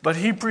 but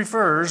He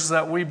prefers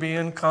that we be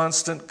in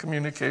constant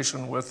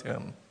communication with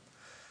Him.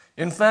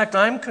 In fact,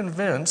 I'm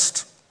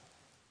convinced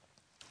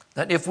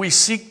that if we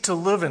seek to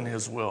live in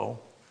His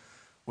will,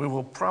 we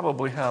will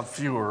probably have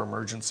fewer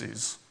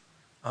emergencies.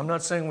 I'm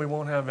not saying we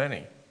won't have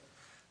any,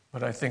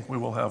 but I think we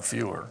will have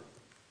fewer.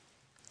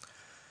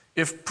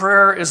 If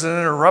prayer is an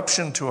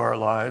interruption to our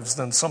lives,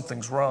 then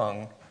something's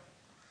wrong.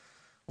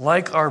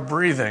 Like our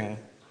breathing,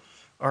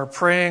 our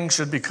praying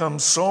should become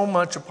so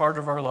much a part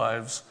of our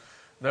lives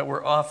that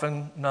we're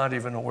often not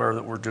even aware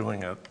that we're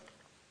doing it.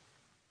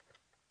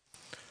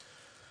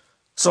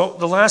 So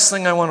the last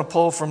thing I want to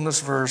pull from this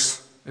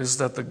verse is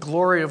that the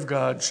glory of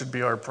God should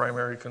be our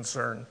primary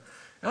concern.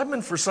 I've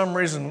been, for some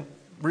reason,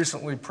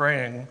 recently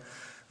praying,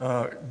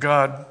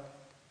 God,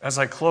 as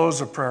I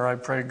close a prayer, I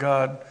pray,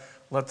 God,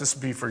 let this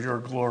be for your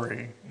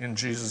glory. In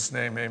Jesus'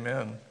 name,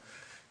 amen.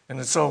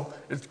 And so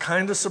it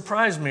kind of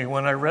surprised me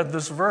when I read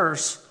this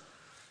verse,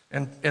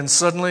 and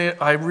suddenly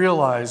I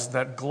realized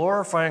that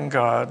glorifying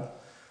God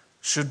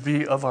should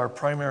be of our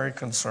primary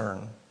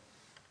concern.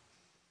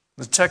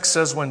 The text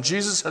says, when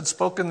Jesus had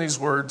spoken these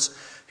words,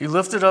 he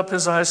lifted up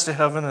his eyes to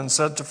heaven and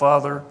said,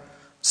 Father,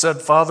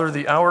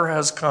 the hour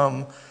has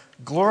come.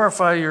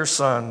 Glorify your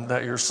Son,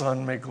 that your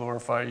Son may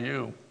glorify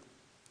you.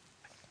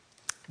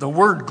 The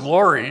word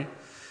glory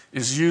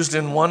is used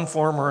in one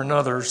form or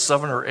another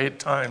 7 or 8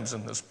 times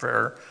in this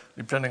prayer,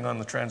 depending on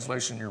the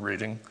translation you're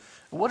reading.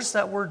 What does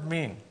that word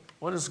mean?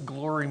 What does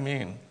glory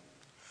mean?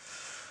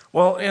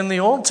 Well, in the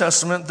Old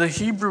Testament, the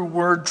Hebrew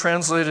word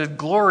translated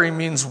glory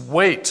means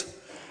weight,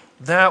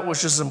 that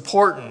which is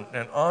important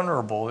and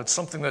honorable. It's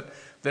something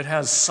that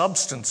has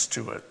substance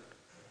to it.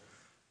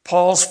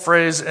 Paul's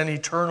phrase, an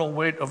eternal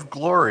weight of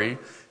glory,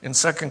 in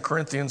 2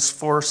 Corinthians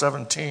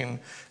 4:17,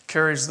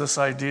 carries this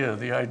idea,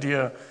 the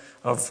idea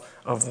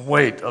of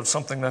weight, of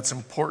something that's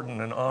important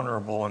and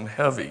honorable and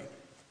heavy.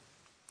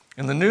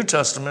 In the New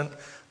Testament,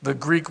 the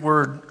Greek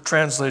word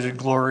translated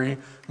glory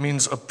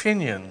means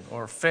opinion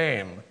or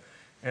fame,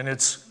 and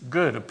it's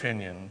good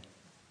opinion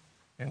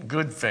and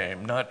good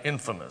fame, not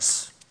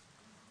infamous.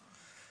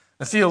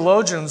 The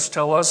theologians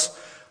tell us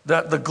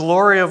that the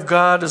glory of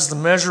God is the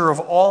measure of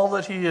all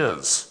that he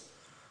is,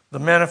 the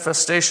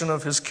manifestation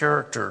of his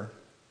character.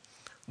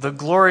 The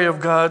glory of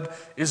God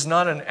is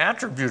not an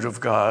attribute of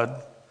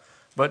God,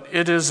 but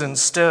it is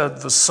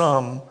instead the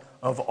sum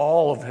of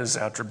all of his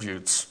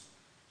attributes.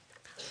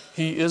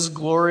 He is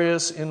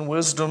glorious in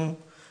wisdom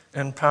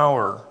and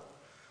power.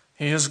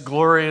 He is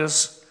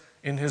glorious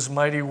in his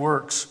mighty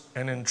works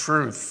and in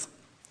truth.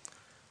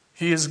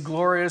 He is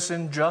glorious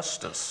in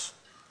justice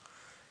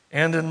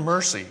and in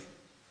mercy.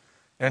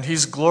 And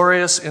he's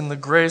glorious in the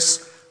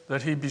grace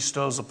that he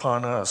bestows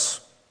upon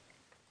us.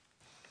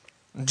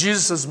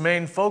 Jesus'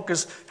 main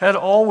focus had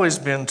always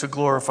been to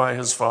glorify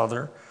his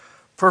Father,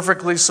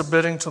 perfectly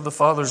submitting to the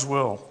Father's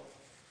will.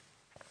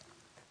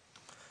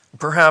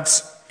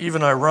 Perhaps,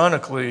 even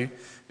ironically,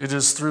 it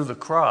is through the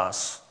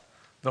cross,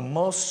 the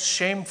most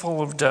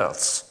shameful of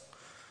deaths,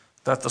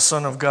 that the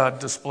Son of God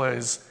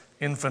displays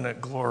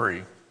infinite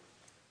glory.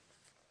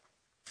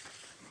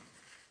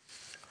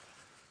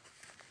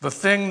 The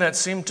thing that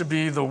seemed to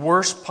be the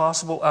worst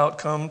possible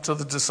outcome to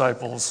the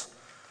disciples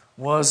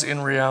was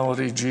in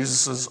reality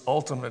Jesus'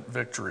 ultimate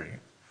victory,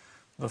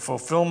 the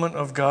fulfillment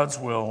of God's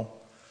will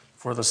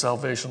for the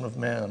salvation of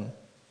man.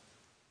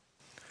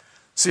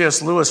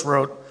 C.S. Lewis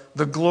wrote,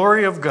 "The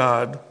glory of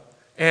God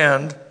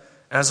and,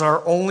 as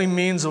our only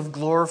means of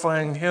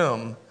glorifying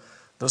Him,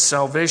 the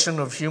salvation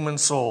of human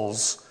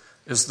souls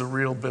is the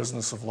real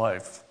business of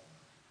life."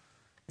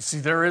 You see,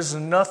 there is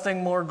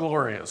nothing more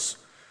glorious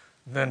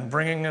than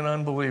bringing an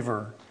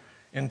unbeliever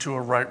into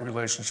a right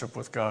relationship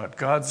with God.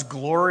 God's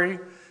glory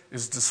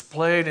is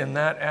displayed in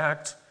that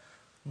act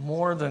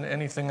more than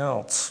anything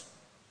else.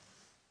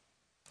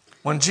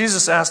 When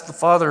Jesus asked the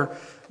Father,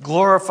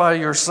 "Glorify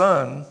your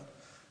Son,"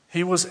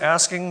 He was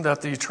asking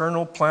that the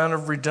eternal plan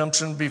of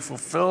redemption be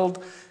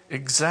fulfilled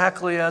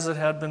exactly as it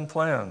had been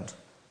planned.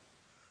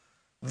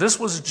 This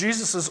was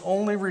Jesus'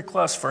 only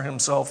request for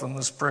Himself in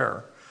this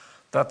prayer,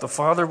 that the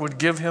Father would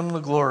give Him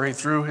the glory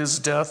through His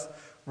death,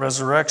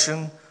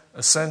 resurrection,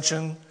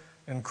 ascension,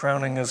 and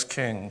crowning as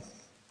King.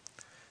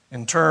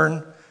 In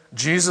turn,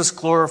 Jesus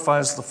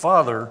glorifies the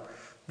Father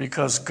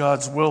because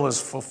God's will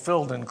is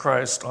fulfilled in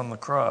Christ on the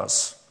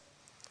cross.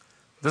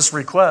 This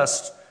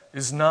request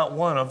is not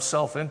one of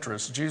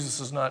self-interest. Jesus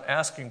is not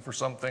asking for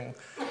something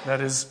that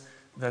is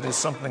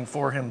something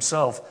for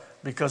Himself,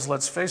 because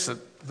let's face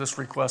it, this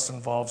request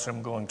involves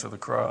Him going to the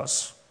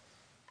cross.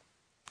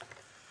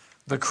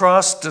 The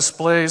cross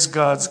displays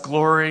God's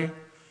glory,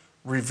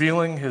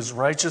 revealing His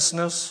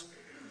righteousness,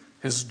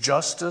 His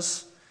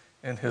justice,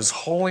 and His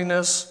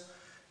holiness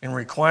in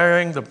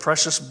requiring the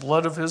precious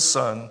blood of His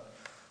Son,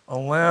 a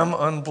lamb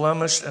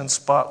unblemished and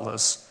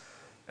spotless,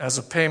 as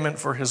a payment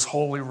for His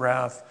holy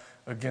wrath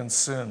against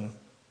sin.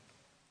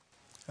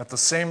 At the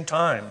same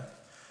time,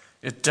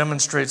 it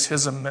demonstrates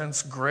His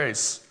immense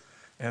grace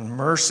and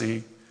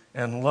mercy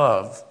and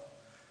love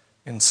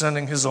in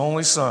sending His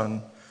only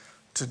Son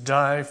to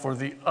die for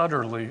the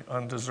utterly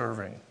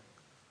undeserving.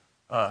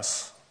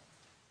 Us,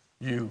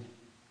 you,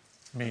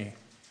 me.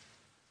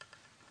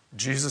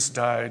 Jesus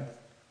died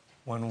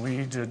when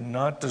we did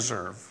not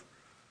deserve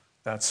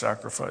that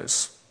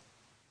sacrifice.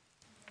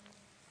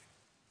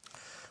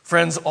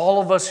 Friends,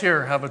 all of us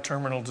here have a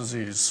terminal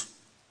disease.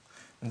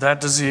 And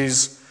that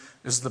disease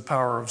is the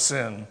power of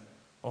sin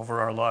over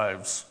our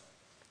lives.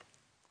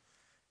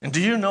 And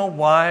do you know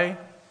why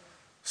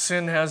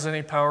sin has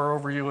any power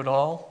over you at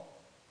all?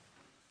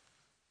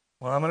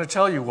 Well, I'm going to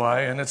tell you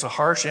why, and it's a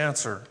harsh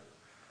answer.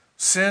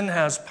 Sin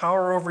has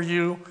power over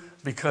you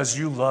because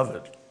you love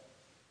it.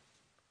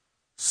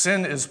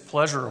 Sin is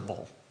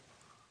pleasurable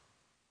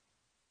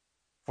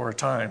for a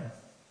time.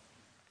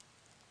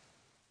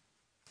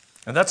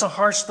 And that's a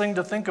harsh thing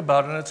to think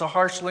about, and it's a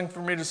harsh thing for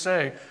me to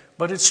say,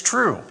 but it's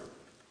true.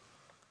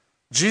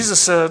 Jesus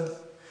said,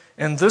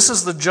 "And this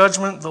is the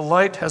judgment, the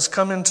light has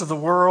come into the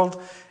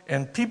world,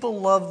 and people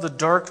love the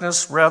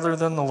darkness rather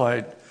than the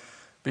light,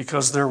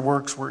 because their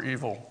works were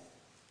evil."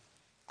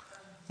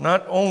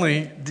 Not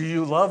only do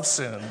you love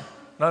sin,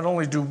 not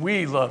only do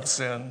we love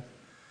sin,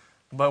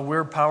 but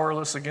we're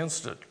powerless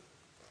against it.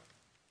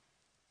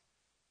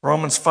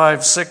 Romans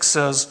 5:6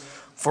 says,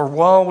 "For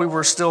while we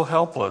were still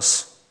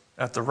helpless,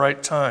 at the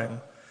right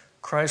time,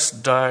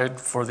 Christ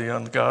died for the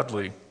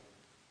ungodly."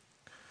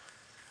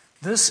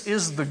 This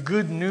is the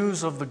good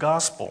news of the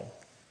gospel,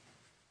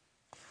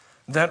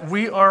 that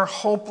we are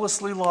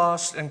hopelessly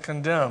lost and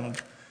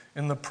condemned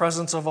in the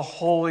presence of a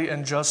holy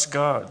and just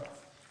God.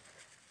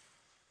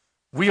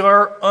 We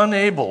are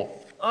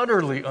unable,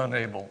 utterly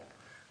unable,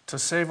 to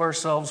save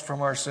ourselves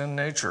from our sin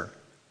nature.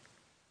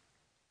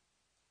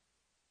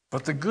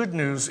 But the good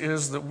news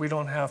is that we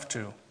don't have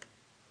to.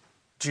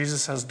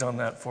 Jesus has done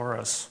that for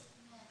us.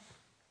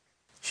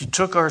 He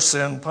took our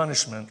sin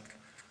punishment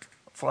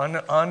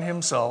on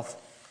Himself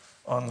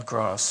on the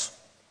cross.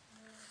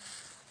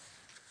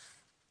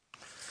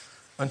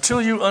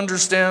 Until you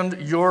understand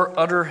your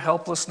utter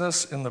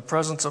helplessness in the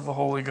presence of a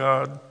holy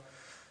God,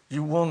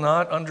 you will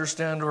not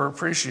understand or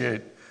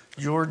appreciate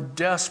your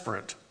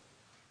desperate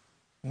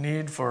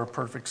need for a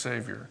perfect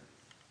Savior.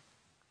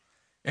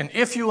 And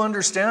if you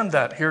understand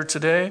that here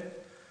today,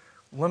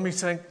 let me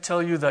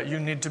tell you that you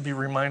need to be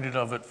reminded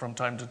of it from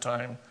time to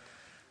time.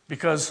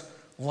 Because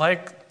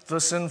like the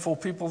sinful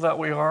people that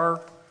we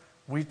are,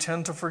 we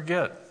tend to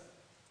forget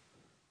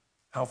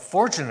how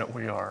fortunate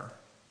we are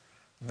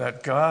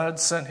that God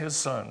sent His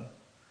Son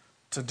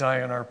to die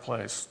in our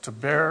place, to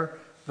bear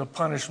the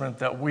punishment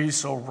that we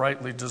so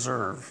rightly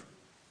deserve.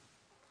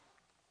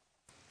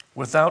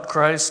 Without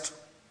Christ,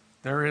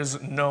 there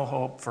is no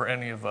hope for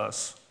any of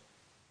us.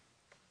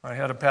 I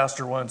had a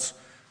pastor once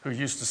who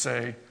used to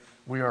say,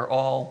 "We are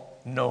all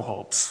no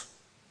hopes."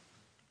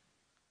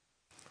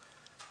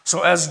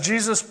 So as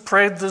Jesus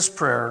prayed this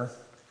prayer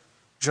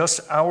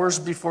just hours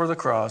before the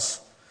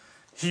cross,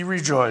 He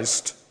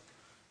rejoiced,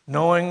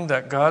 knowing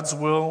that God's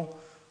will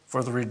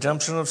for the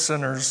redemption of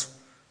sinners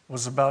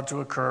was about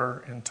to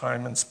occur in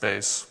time and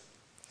space.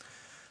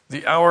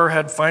 The hour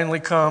had finally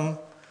come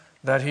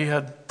that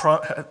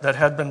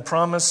had been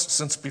promised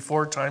since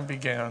before time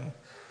began.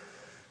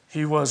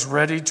 he was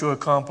ready to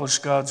accomplish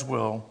God's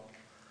will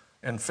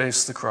and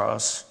face the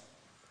cross.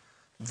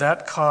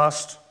 That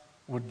cost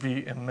would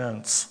be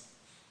immense,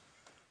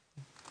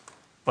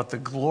 but the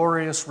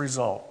glorious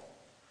result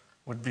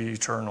would be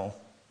eternal.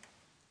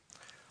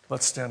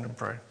 Let's stand and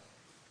pray.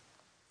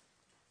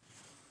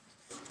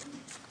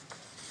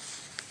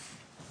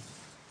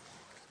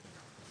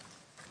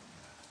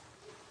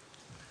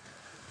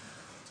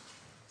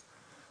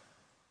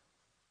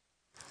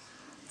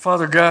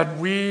 Father God,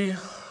 we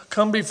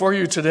come before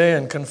you today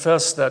and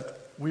confess that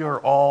we are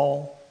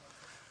all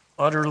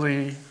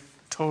utterly,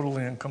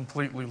 totally, and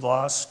completely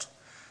lost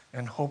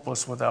and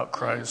hopeless without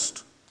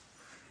Christ.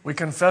 We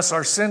confess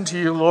our sin to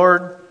you,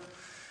 Lord,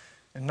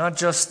 and not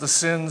just the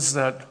sins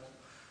that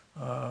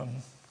are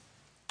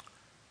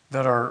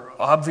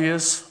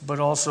obvious, but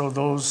also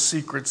those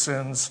secret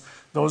sins,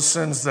 those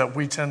sins that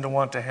we tend to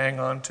want to hang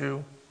on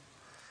to.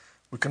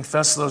 We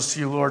confess those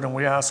to you, Lord, and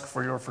we ask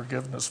for your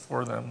forgiveness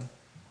for them.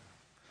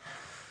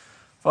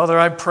 Father,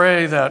 I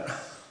pray that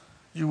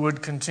you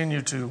would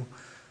continue to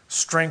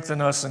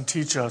strengthen us and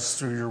teach us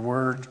through your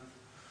word,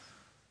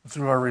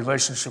 through our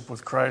relationship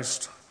with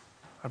Christ.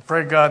 I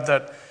pray, God,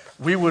 that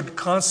we would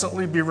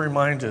constantly be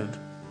reminded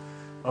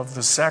of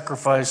the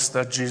sacrifice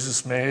that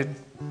Jesus made,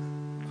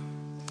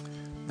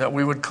 that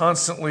we would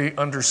constantly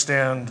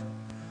understand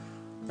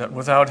that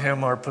without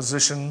him, our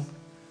position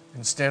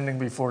in standing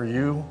before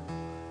you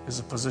is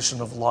a position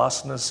of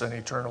lostness and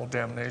eternal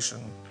damnation.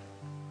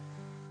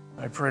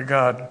 I pray,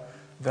 God,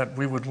 that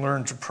we would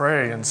learn to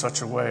pray in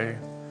such a way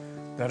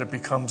that it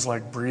becomes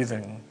like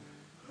breathing,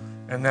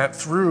 and that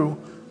through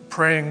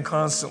praying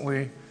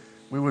constantly,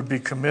 we would be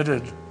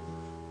committed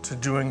to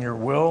doing your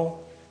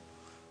will,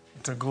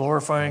 to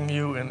glorifying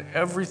you in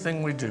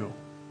everything we do.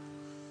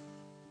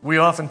 We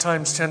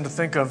oftentimes tend to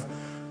think of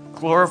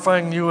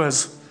glorifying you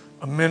as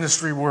a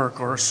ministry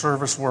work or a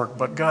service work,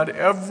 but God,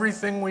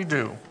 everything we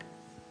do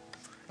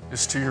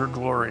is to your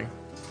glory.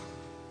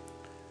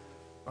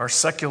 Our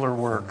secular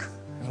work,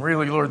 and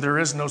really, Lord, there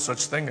is no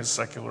such thing as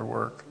secular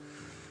work,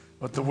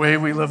 but the way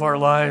we live our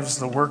lives,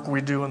 the work we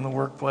do in the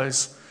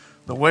workplace,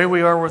 the way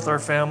we are with our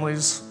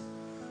families,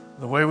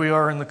 the way we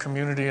are in the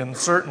community, and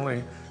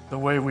certainly the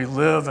way we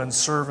live and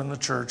serve in the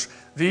church,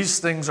 these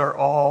things are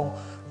all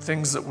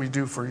things that we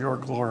do for your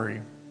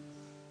glory.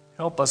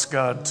 Help us,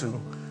 God, to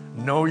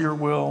know your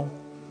will,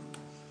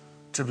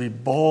 to be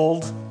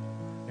bold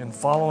in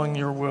following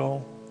your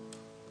will,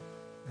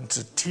 and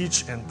to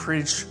teach and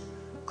preach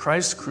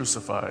Christ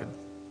crucified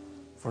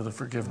for the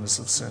forgiveness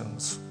of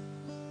sins.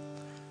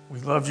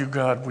 We love you,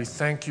 God. We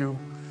thank you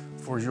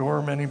for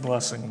your many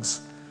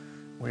blessings.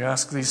 We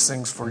ask these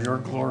things for your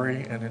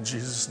glory and in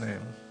Jesus'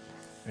 name.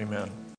 Amen.